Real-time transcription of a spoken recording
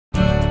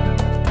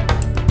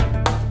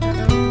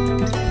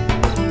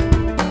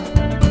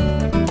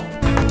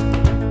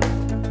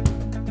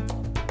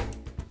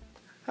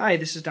Hi,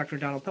 this is Dr.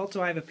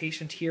 Pelto. I have a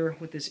patient here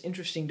with this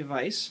interesting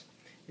device.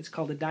 It's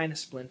called a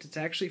Dynasplint. It's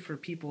actually for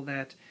people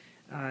that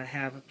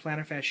have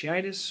plantar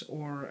fasciitis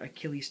or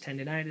Achilles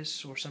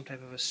tendonitis or some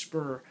type of a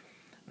spur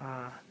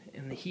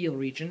in the heel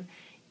region.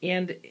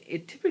 And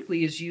it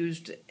typically is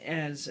used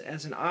as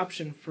an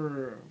option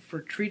for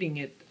treating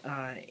it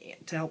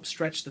to help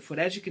stretch the foot.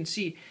 As you can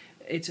see,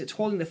 it's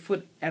holding the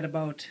foot at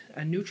about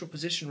a neutral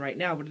position right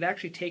now, but it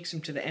actually takes him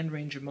to the end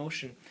range of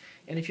motion.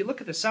 And if you look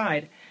at the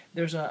side,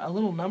 there's a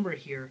little number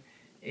here.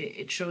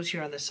 It shows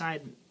here on the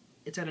side,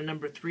 it's at a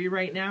number 3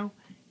 right now,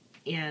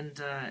 and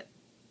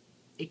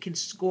it can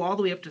go all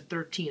the way up to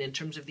 13 in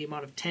terms of the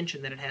amount of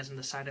tension that it has on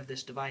the side of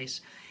this device.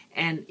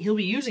 And he'll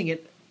be using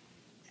it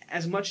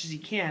as much as he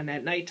can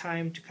at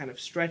nighttime to kind of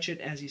stretch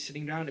it as he's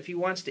sitting down. If he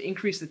wants to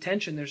increase the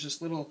tension, there's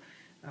this little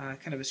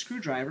kind of a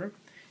screwdriver,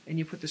 and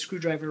you put the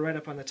screwdriver right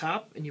up on the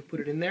top and you put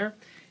it in there.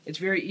 It's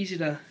very easy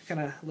to kind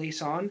of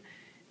lace on,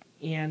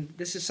 and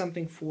this is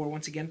something for,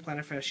 once again,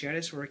 plantar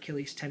fasciitis or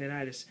Achilles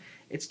tendonitis.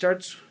 It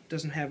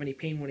doesn't have any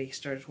pain when he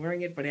starts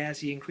wearing it, but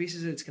as he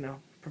increases it, it's going to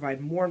provide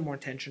more and more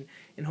tension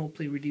and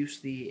hopefully reduce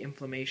the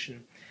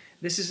inflammation.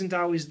 This isn't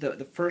always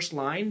the first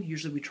line.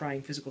 Usually we try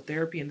in physical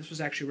therapy, and this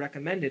was actually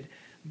recommended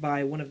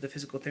by one of the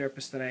physical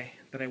therapists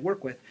that I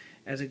work with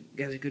as a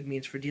good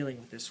means for dealing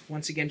with this.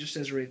 Once again, just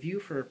as a review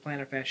for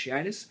plantar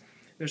fasciitis,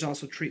 there's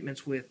also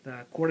treatments with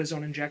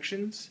cortisone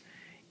injections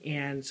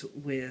and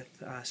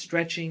with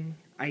stretching,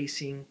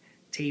 icing,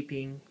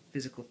 taping,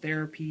 physical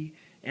therapy,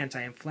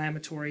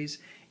 anti-inflammatories.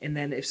 And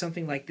then if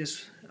something like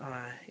this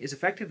is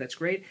effective, that's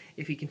great.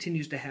 If he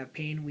continues to have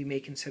pain, we may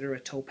consider a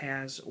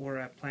topaz or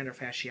a plantar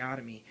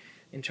fasciotomy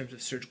in terms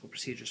of surgical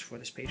procedures for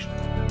this patient.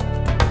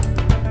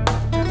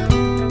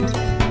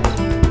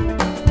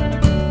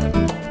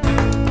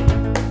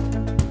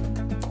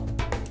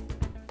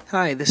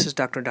 Hi, this is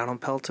Dr.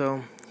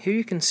 Pelto. Here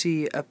you can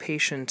see a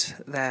patient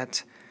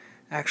that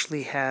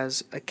actually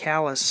has a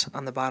callus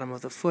on the bottom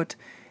of the foot,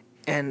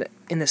 and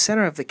in the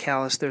center of the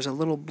callus there's a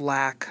little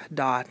black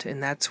dot,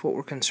 and that's what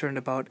we're concerned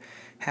about,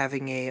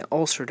 having an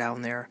ulcer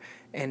down there.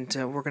 And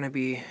we're going to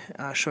be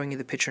showing you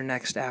the picture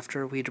next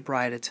after we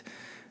debride it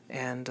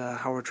and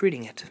how we're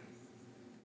treating it.